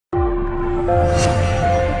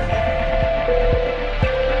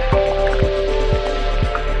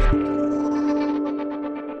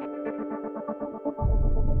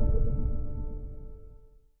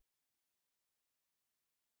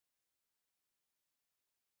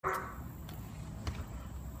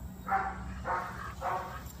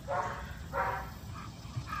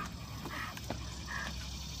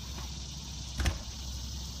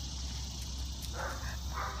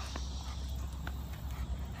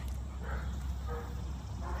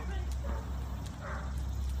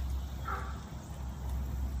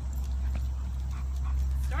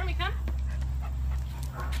Stormy, come.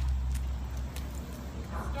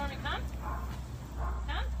 Stormy, come.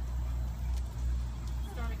 Come.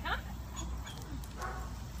 Stormy, come.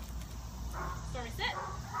 Stormy, sit.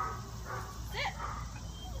 Sit.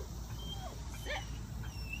 Sit.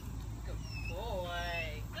 Good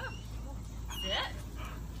boy. Good. Sit.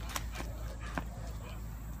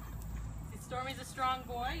 See, Stormy's a strong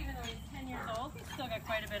boy, even though he's 10 years old. He's still got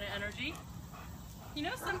quite a bit of energy. He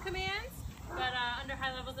knows some commands, but under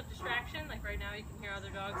high levels of distraction, like right now you can hear other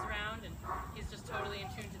dogs around and he's just totally in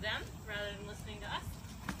tune to them rather than listening to us.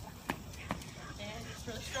 And he's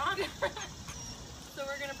really strong. So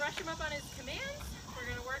we're going to brush him up on his commands. We're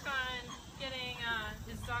going to work on getting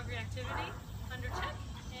his dog reactivity under check,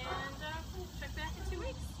 and we'll check back in 2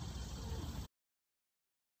 weeks.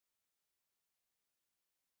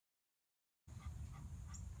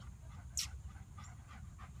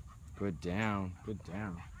 Good down, good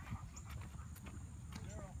down.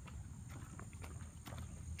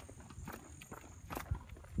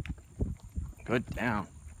 Good down.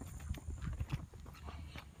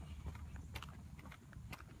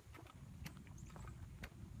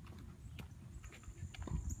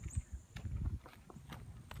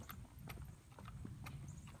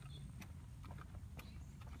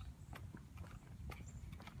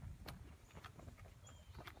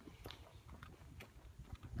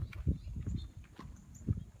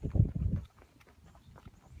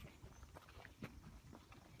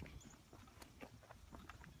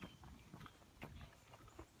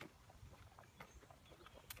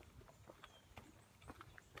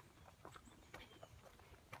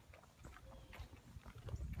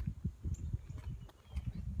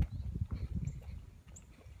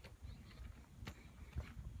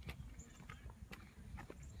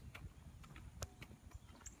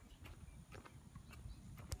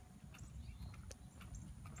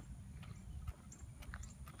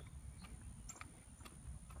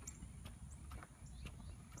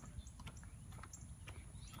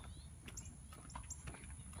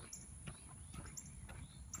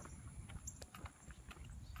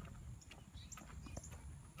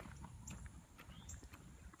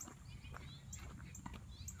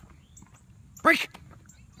 Break!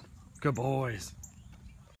 Good boys.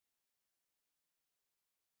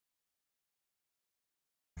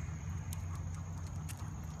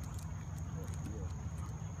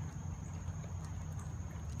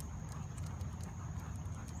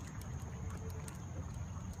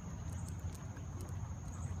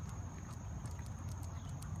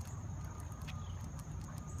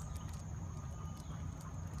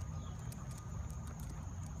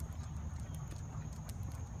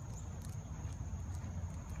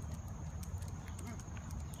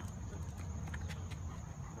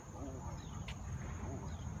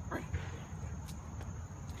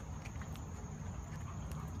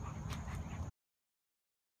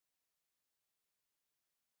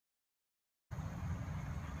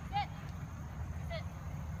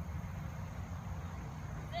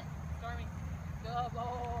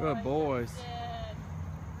 Good boys.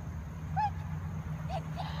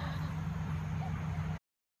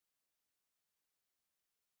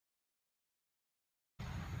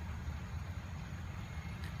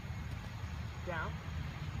 Down.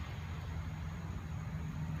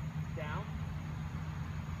 Down.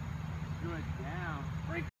 Good down.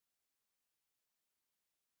 Break.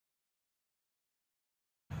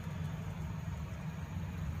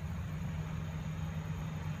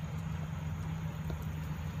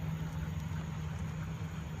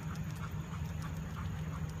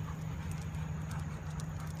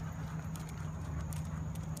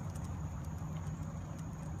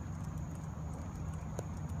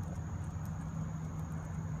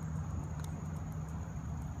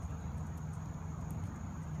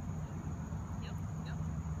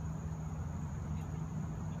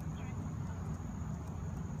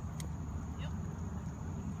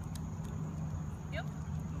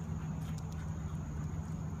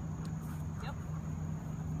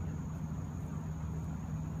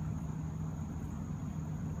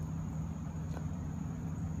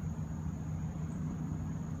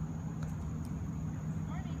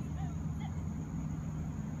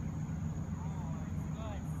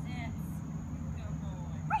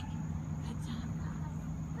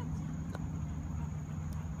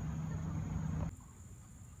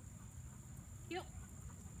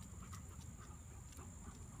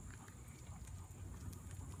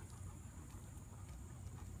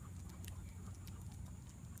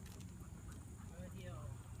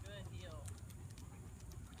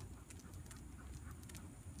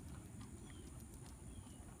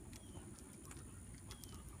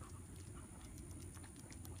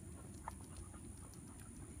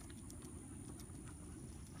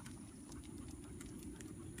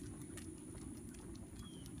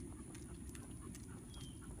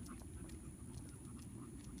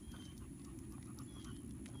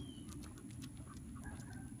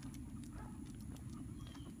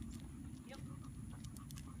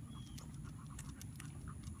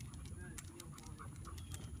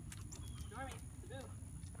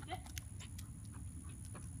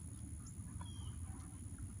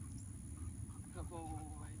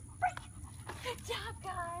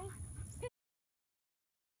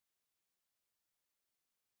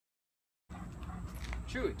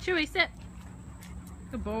 Chewy. Chewy, sit.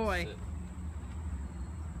 Good boy. Sit.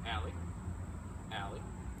 Allie. Allie.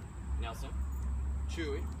 Nelson.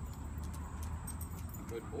 Chewy.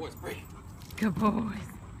 Good boys. Break. Good boys.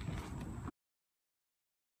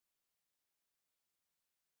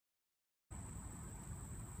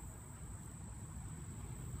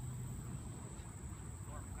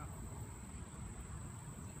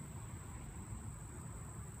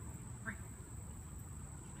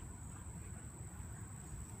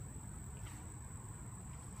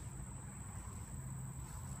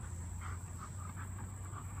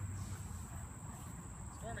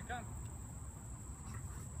 Stormy, come.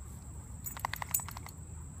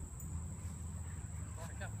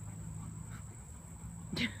 Stormy, come.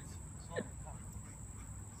 Stormy, come.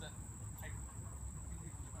 Sit. Hey.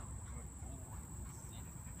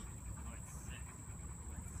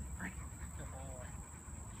 Break. Good boy.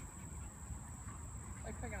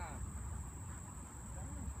 Hey, pick it on.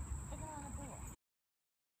 Pick it on a boy.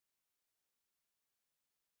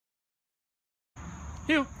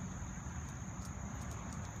 Heel.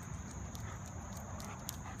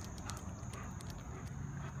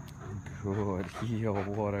 Good heel,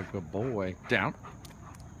 what a good boy. Down.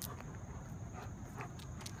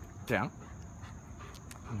 Down.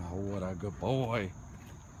 Oh, what a good boy.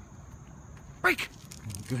 Break!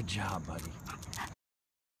 Good job, buddy.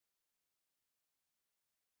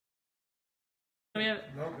 We have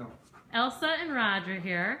Elsa and Roger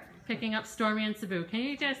here picking up Stormy and Cebu. Can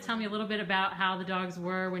you guys tell me a little bit about how the dogs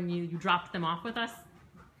were when you dropped them off with us?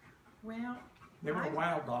 Well, They were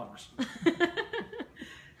wild dogs.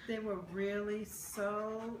 they were really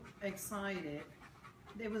so excited.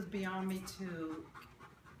 It was beyond me too.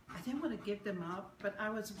 I didn't want to give them up, but I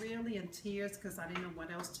was really in tears because I didn't know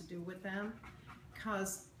what else to do with them.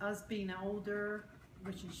 Because us being older,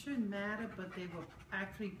 which it shouldn't matter, but they were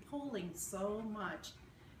actually pulling so much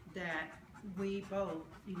that we both,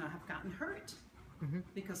 have gotten hurt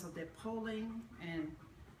because of their pulling and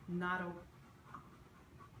not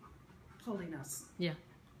pulling us. Yeah.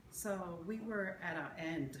 So we were at our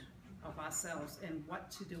end of ourselves and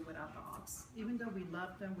what to do with our dogs. Even though we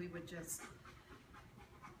loved them, we were just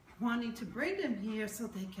wanting to bring them here so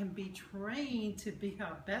they can be trained to be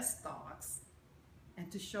our best dogs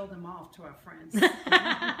and to show them off to our friends.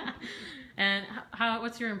 And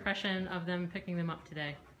what's your impression of them picking them up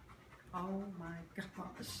today? Oh my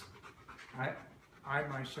gosh. I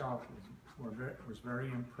myself was very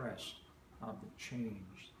impressed of the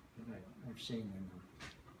change that I've seen in them.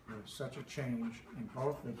 There was such a change in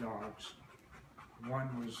both the dogs.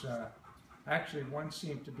 One was, actually one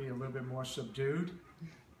seemed to be a little bit more subdued,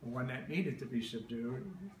 the one that needed to be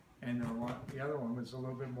subdued, and the other one was a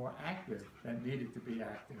little bit more active, that needed to be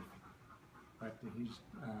active. But he's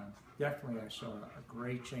definitely, I saw a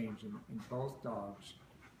great change in both dogs,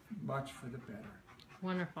 much for the better.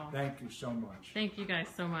 Wonderful. Thank you so much. Thank you guys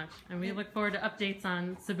so much. And we look forward to updates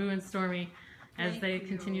on Cebu and Stormy as they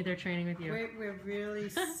continue their training with you. We're really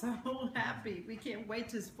so happy. We can't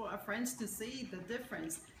wait for our friends to see the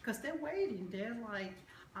difference because they're waiting. They're like,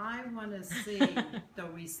 I want to see the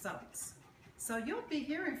results. So you'll be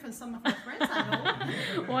hearing from some of our friends, I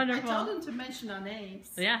hope. Wonderful. I told them to mention our names.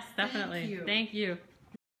 Yes, definitely. Thank you. Thank you.